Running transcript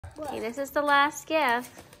Okay, this is the last gift.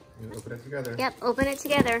 You open it together. Yep, open it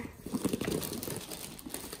together.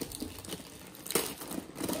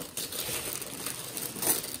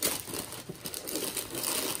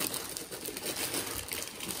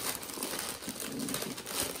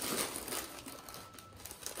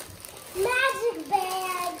 Magic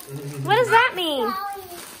bag. What does that mean?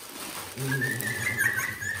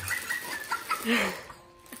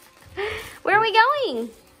 Where are we going?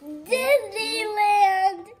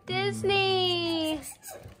 Disneyland. Disney.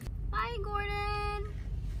 Bye, Gordon.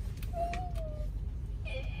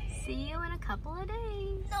 See you in a couple of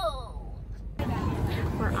days. No.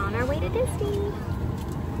 We're on our way to Disney.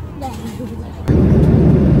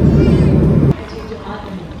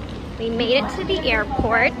 We made it to the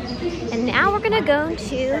airport, and now we're gonna go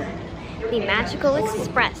to the Magical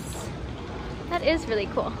Express. That is really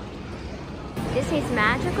cool. Disney's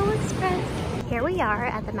Magical Express. Here we are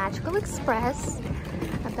at the Magical Express,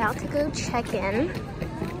 about to go check in.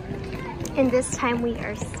 And this time we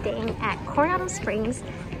are staying at Coronado Springs.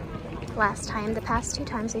 The past 2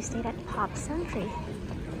 times we stayed at Pop Century.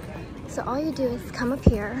 So all you do is come up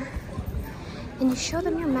here and you show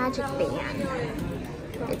them your magic band.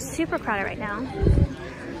 It's super crowded right now.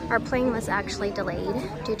 Our plane was actually delayed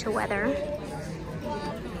due to weather,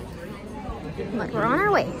 but we're on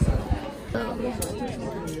our way.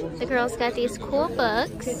 The girls got these cool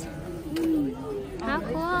books. How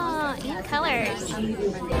cool! 8 colors.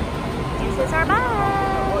 This is our bus.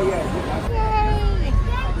 Yay!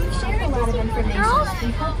 We've shared a lot of information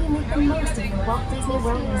and help you make the most of the Walt Disney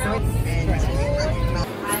World Resort.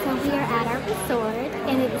 So we are at our resort,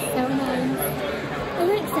 and it is so nice. Are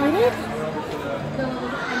you excited?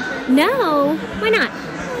 No. Why not? I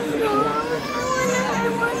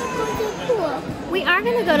want to go to the pool. We are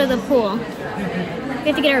gonna go to the pool. We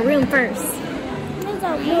have to get our room first. Where's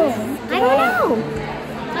our room? I don't know.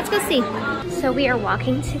 Let's go see. So we are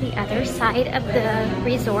walking to the other side of the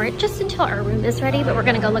resort just until our room is ready, but we're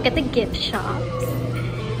gonna go look at the gift shops.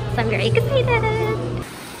 So I'm very excited.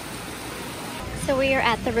 So we are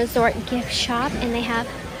at the resort gift shop, and they have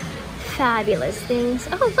fabulous things.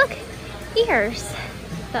 Oh, look, ears.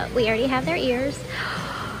 But we already have their ears.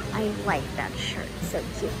 I like that shirt, so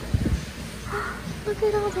cute. Look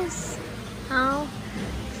at all this. How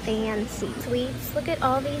fancy. Sweets, look at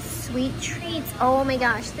all these sweet treats. Oh my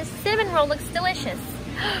gosh, this cinnamon roll looks delicious.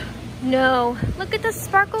 No, look at the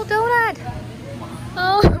sparkle donut.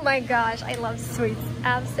 Oh my gosh, I love sweets.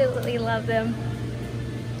 Absolutely love them.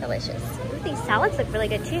 Delicious. Ooh, these salads look really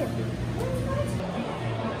good too.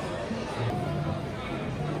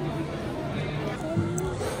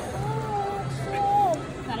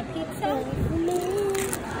 Got a pizza,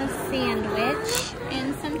 a sandwich,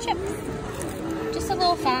 and some chips. Just a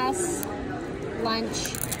little fast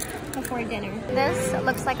lunch before dinner. This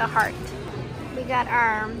looks like a heart. We got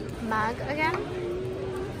our mug again.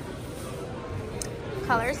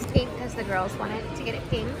 Color's pink because the girls wanted to get it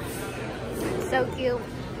pink. So cute.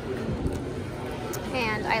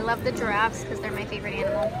 And I love the giraffes because they're my favorite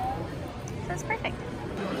animal. So it's perfect.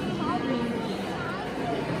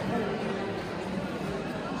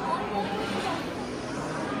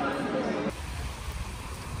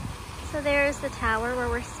 So there's the tower where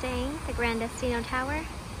we're staying, the Gran Destino Tower.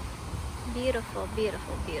 Beautiful,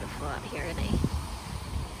 beautiful, beautiful out here today.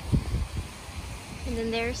 And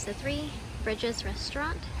then there's the 3 Bridges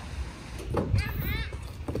restaurant.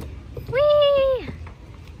 Whee!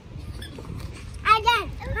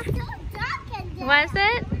 Again, it was so dark in there. Was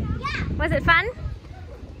it? Yeah. Was it fun?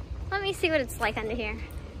 Let me see what it's like under here.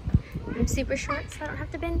 I'm super short, so I don't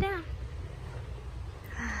have to bend down.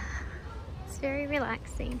 It's very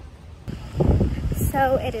relaxing.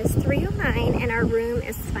 So it is 3:09 and our room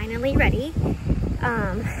is finally ready.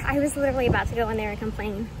 I was literally about to go in there and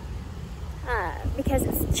complain because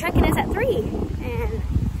check-in is at 3. And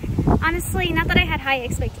honestly, not that I had high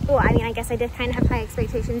expectations. Well, I mean, I guess I did kind of have high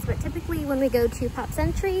expectations, but typically when we go to Pop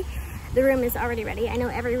Century, the room is already ready. I know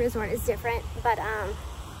every resort is different, but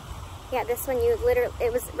yeah, this one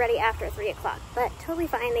it was ready after 3 o'clock, but totally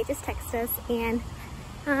fine. They just texted us, and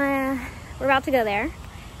we're about to go there.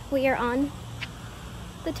 We are on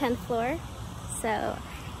the 10th floor, so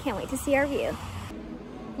can't wait to see our view.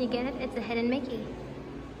 You get it? It's a hidden Mickey.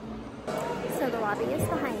 So the lobby is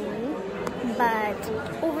behind me, but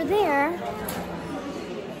over there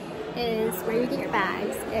is where you get your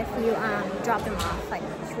bags if you drop them off like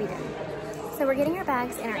we did. So we're getting our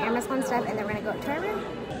bags and our Amazon stuff, and then we're gonna go up to our room.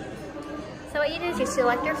 So what you do is you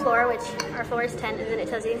select your floor, which our floor is 10, and then it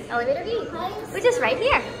tells you elevator E, which is right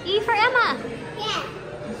here. E for Emma. Yeah.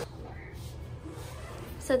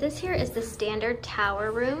 So this here is the standard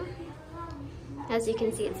tower room. As you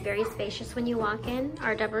can see, it's very spacious when you walk in.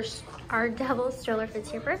 Our double stroller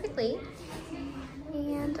fits here perfectly.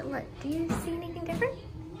 And look, do you see anything different?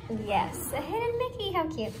 Yes, a hidden Mickey, how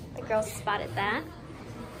cute. The girls spotted that.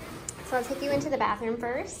 So I'll take you into the bathroom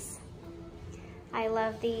first. I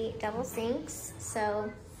love the double sinks.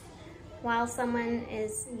 So while someone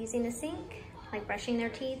is using the sink, like brushing their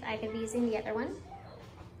teeth, I could be using the other one.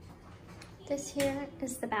 This here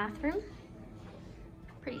is the bathroom.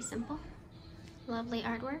 Pretty simple. Lovely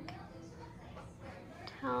artwork.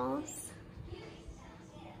 Towels.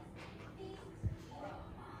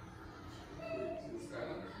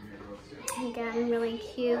 Again, really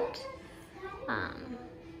cute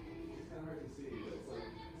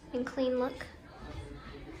and clean look.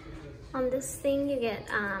 On this thing, you get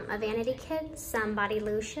a vanity kit, some body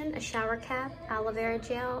lotion, a shower cap, aloe vera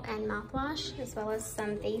gel, and mouthwash, as well as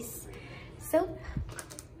some face soap.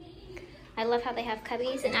 I love how they have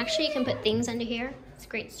cubbies, and actually you can put things under here. It's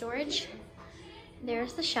great storage.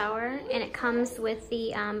 There's the shower, and it comes with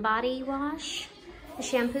the body wash, the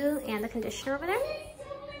shampoo, and the conditioner over there.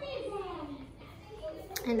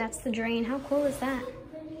 And that's the drain. How cool is that?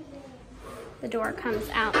 The door comes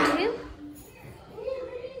out too.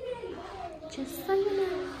 Just so you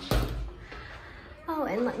know. Oh,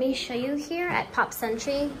 and let me show you here at Pop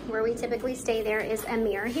Century, where we typically stay, there is a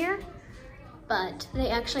mirror here. But they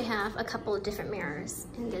actually have a couple of different mirrors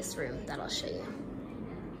in this room that I'll show you.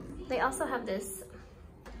 They also have this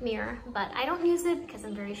mirror, but I don't use it because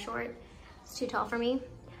I'm very short. It's too tall for me.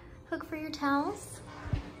 Hook for your towels.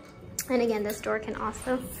 And again, this door can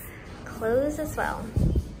also close as well.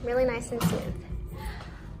 Really nice and smooth.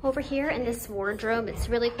 Over here in this wardrobe, it's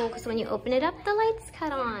really cool because when you open it up, the lights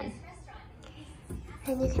cut on.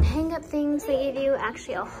 And you can hang up things. They give you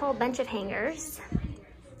actually a whole bunch of hangers.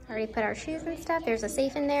 Already put our shoes and stuff. There's a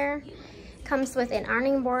safe in there. Comes with an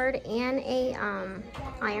ironing board and a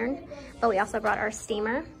iron, but we also brought our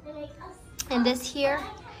steamer. And this here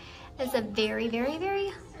is a very, very,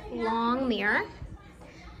 very long mirror.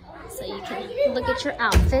 So you can look at your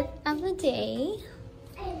outfit of the day.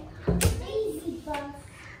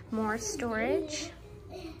 More storage.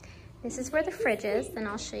 This is where the fridge is, and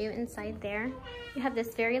I'll show you inside there. You have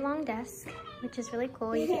this very long desk, which is really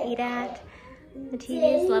cool. You can eat at. The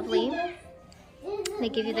TV is lovely. They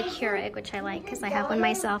give you the Keurig, which I like because I have one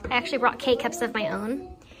myself. I actually brought K-cups of my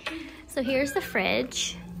own. So here's the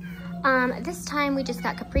fridge. This time we just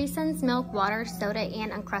got Capri Suns, milk, water, soda,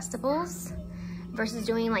 and Uncrustables versus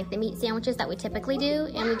doing like the meat sandwiches that we typically do.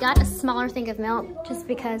 And we got a smaller thing of milk just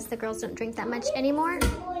because the girls don't drink that much anymore.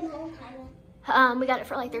 We got it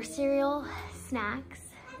for like their cereal, snacks.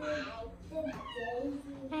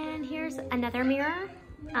 And here's another mirror.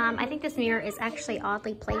 I think this mirror is actually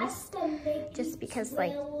oddly placed just because,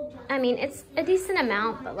 like, I mean, it's a decent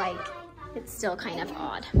amount, but like, it's still kind of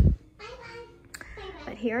odd.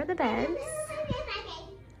 But here are the beds.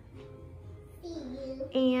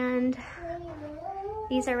 And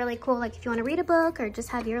these are really cool, like if you want to read a book or just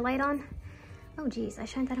have your light on. Oh geez, I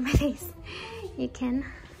shined that on my face. You can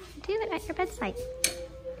do it at your bedside.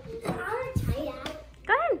 Go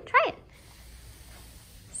ahead, try it.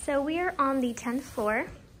 So we are on the 10th floor.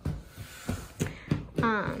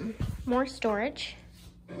 More storage.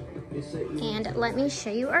 And let me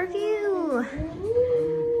show you our view.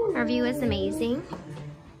 Our view is amazing.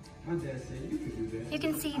 You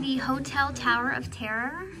can see the Hotel Tower of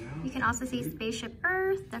Terror. You can also see Spaceship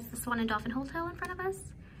Earth. That's the Swan and Dolphin Hotel in front of us.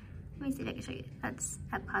 Let me see if I can show you. That's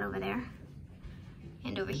Epcot over there.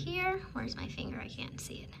 And over here, where's my finger? I can't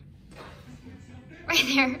see it. Right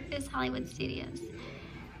there is Hollywood Studios.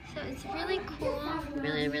 So it's really cool,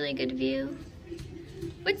 really, really good view.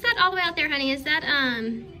 What's that all the way out there, honey? Is that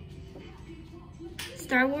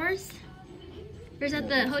Star Wars? Or is that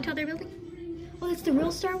the hotel they're building? Oh, that's the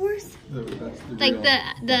real Star Wars? Like the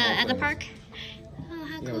at the park? Oh,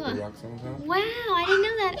 how cool. Wow, I didn't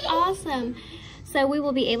know that. Awesome. So we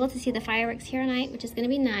will be able to see the fireworks here tonight, which is going to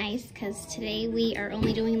be nice because today we are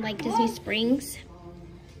only doing like Disney Springs.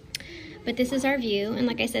 But this is our view, and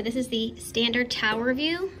like I said, this is the standard tower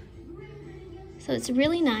view. So it's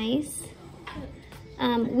really nice.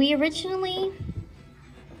 We originally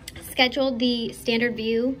scheduled the standard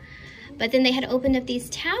view, but then they had opened up these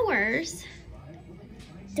towers.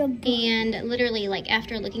 And literally, like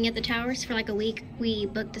after looking at the towers for like a week, we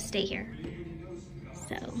booked to stay here.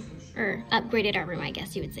 So, or upgraded our room, I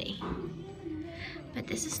guess you would say. But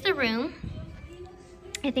this is the room.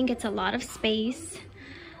 I think it's a lot of space,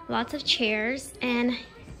 lots of chairs, and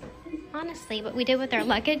honestly, what we did with our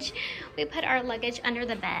luggage, we put our luggage under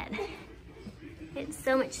the bed. It's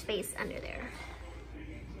so much space under there.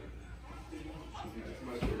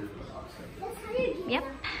 Yep,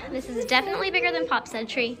 this is definitely bigger than Pop said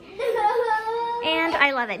tree. And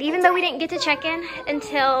I love it. Even though we didn't get to check in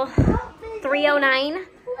until 3:09,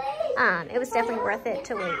 it was definitely worth it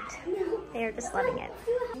to wait. They're just loving it.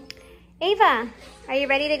 Ava, are you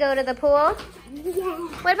ready to go to the pool? Yes.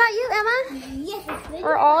 What about you, Emma? Yes.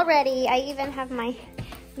 We're all ready. I even have my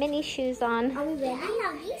mini shoes on. Are we ready? I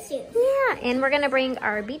have these shoes. Yeah, and we're gonna bring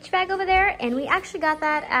our beach bag over there, and we actually got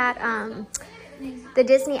that at the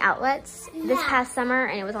Disney outlets this past summer,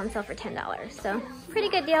 and it was on sale for $10. So pretty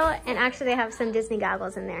good deal, and actually they have some Disney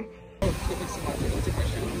goggles in there.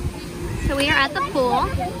 So we are at the pool.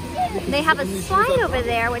 They have a slide over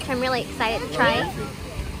there, which I'm really excited to try.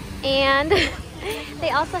 And they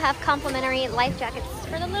also have complimentary life jackets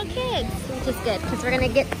for the little kids, which is good because we're gonna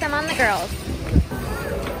get some on the girls.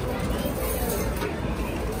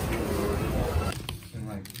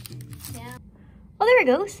 Oh, there it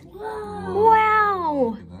goes. Whoa.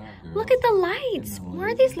 Wow. Look at the lights. Where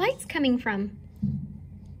are these lights coming from?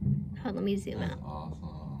 Hold on, let me zoom out.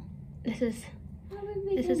 Awesome. This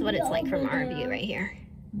is what it's like from our view right here.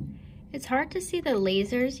 It's hard to see the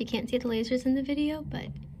lasers. You can't see the lasers in the video, but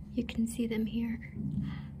you can see them here.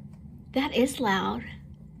 That is loud.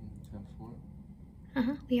 10th floor?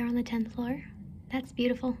 Uh-huh, we are on the 10th floor. That's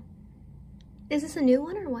beautiful. Is this a new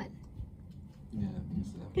one or what? Yeah, this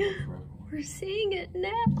is forever. We're seeing it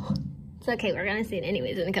now. It's okay, we're gonna see it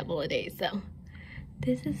anyways in a couple of days, so.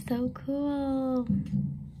 This is so cool.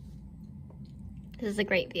 This is a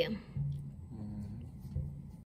great view.